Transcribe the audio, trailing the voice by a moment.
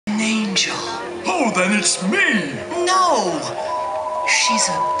Oh, then it's me. No. She's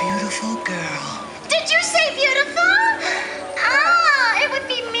a beautiful girl. Did you say beautiful? Ah, it would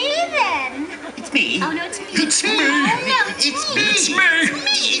be me then. It's me. Oh, no, it's me. It's me. Oh, no, it's me. It's me.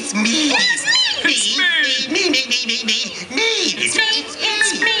 It's me. It's me. It's me. It's me.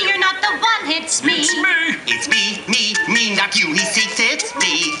 It's me. You're not the one. It's me. It's me. It's me, not you. He thinks it's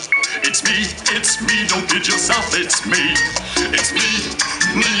me. It's me. Don't kid yourself. It's me. It's me.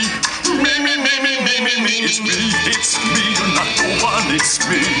 Me. It's me. It's me. You're not the one. It's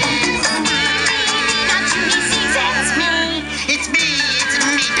me. Not you. He sees it's me. It's me.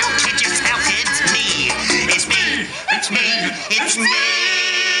 Don't kid yourself. It's me. It's me. It's me. It's me.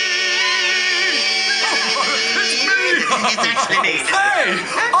 It's actually me. Hey,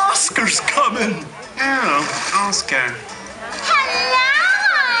 Oscar's coming. Oh, Oscar. Hello,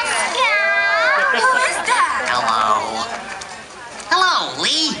 Oscar. Who is that? Hello,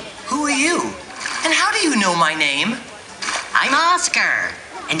 Lee. Who are you? And how do you know my name? I'm Oscar,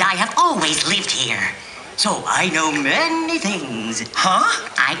 and I have always lived here. So I know many things. Huh?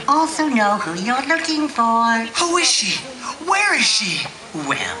 I also know who you're looking for. Who is she? Where is she?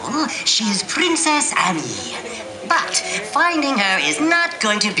 Well, she's Princess Annie. But finding her is not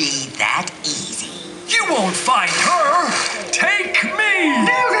going to be that easy. You won't find her. Take me.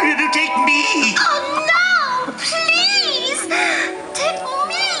 No, take me. Oh, no. Please. Take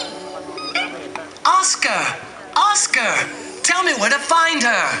me. Oscar, tell me where to find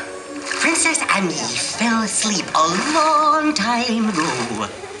her. Princess Annie fell asleep a long time ago.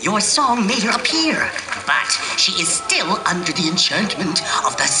 Your song made her appear, but she is still under the enchantment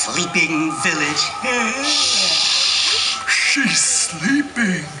of the sleeping village. She's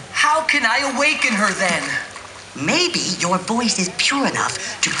sleeping. How can I awaken her then? Maybe your voice is pure enough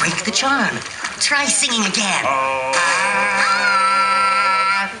to break the charm. Try singing again.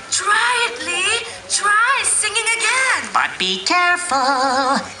 Try it, Lee. Try singing again. But be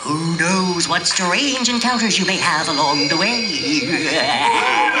careful. Who knows what strange encounters you may have along the way.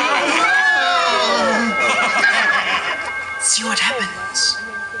 See what happens.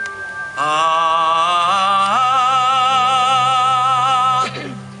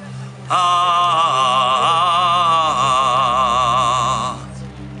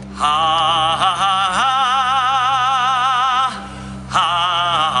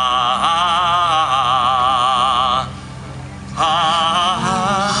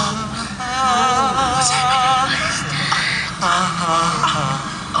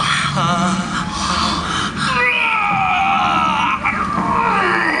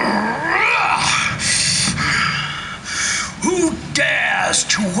 Who dares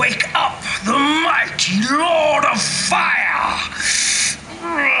to wake up the mighty Lord of Fire?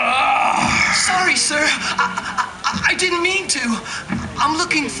 Sorry, sir. I didn't mean to. I'm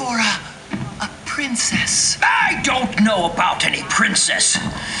looking for a princess. I don't know about any princess,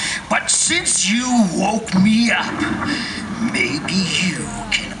 but since you woke me up, maybe you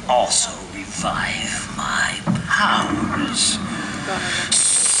can also revive my powers.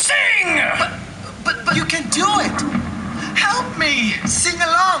 Sing! But you can do it. Help me. Sing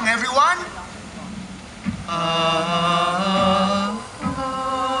along, everyone.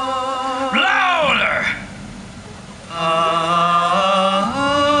 Louder! Louder!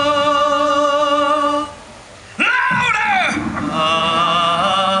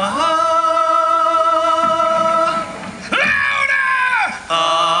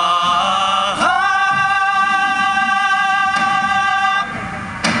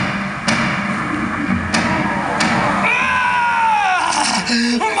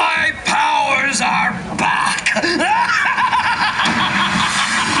 My powers are back!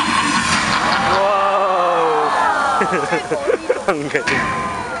 Ang galing.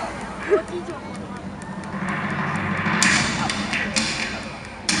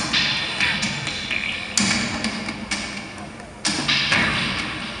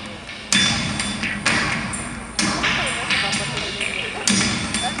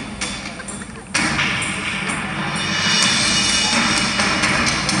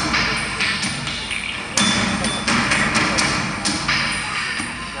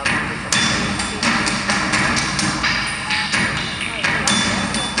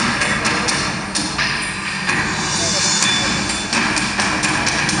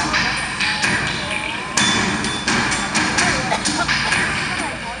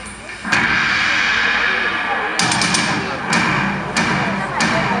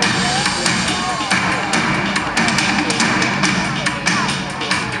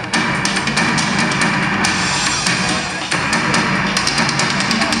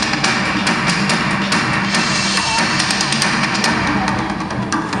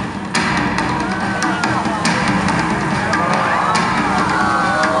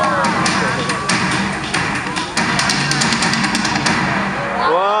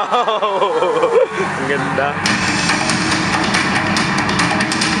 Wow! Ang ganda.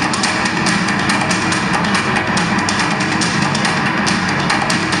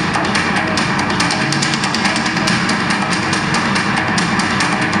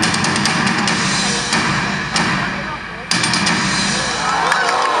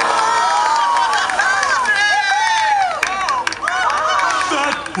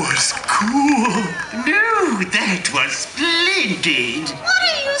 That was cool. No, that was splendid. What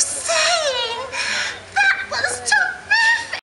are you